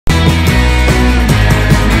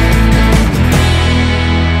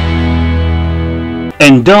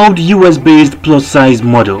Endowed US-based plus-size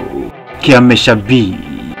model, KiameshaB.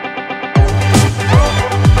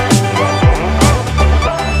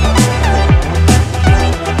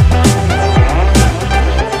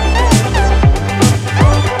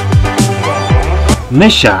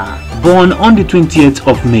 Mesha, born on the 20th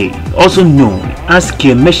of May, also known as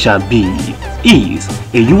KiameshaB, is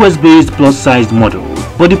a US-based plus-size model,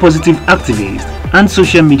 body-positive activist, and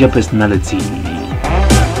social media personality.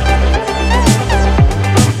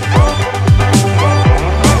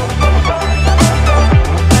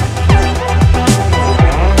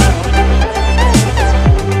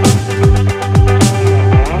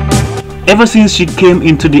 Ever since she came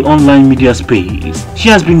into the online media space, she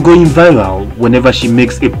has been going viral whenever she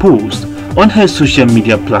makes a post on her social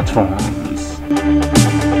media platforms.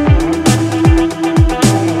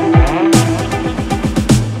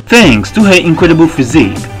 Thanks to her incredible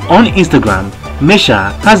physique, on Instagram,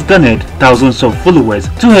 Mesha has garnered thousands of followers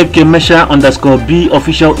to her KiameshaB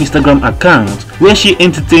official Instagram account, where she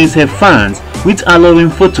entertains her fans with alluring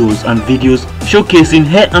photos and videos showcasing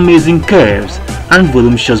her amazing curves and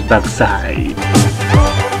voluptuous backside.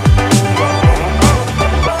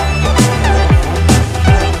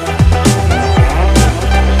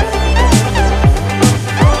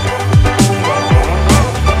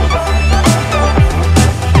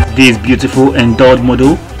 This beautiful endowed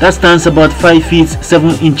model that stands about 5 feet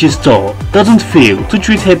 7 inches tall doesn't fail to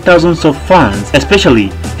treat her thousands of fans, especially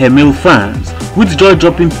her male fans, with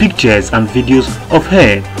jaw-dropping pictures and videos of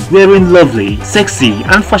her wearing lovely, sexy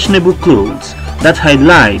and fashionable clothes that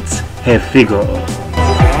highlights her figure.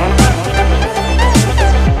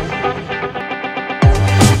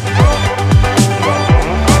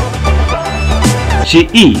 She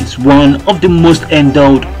is one of the most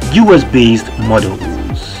endowed US-based models.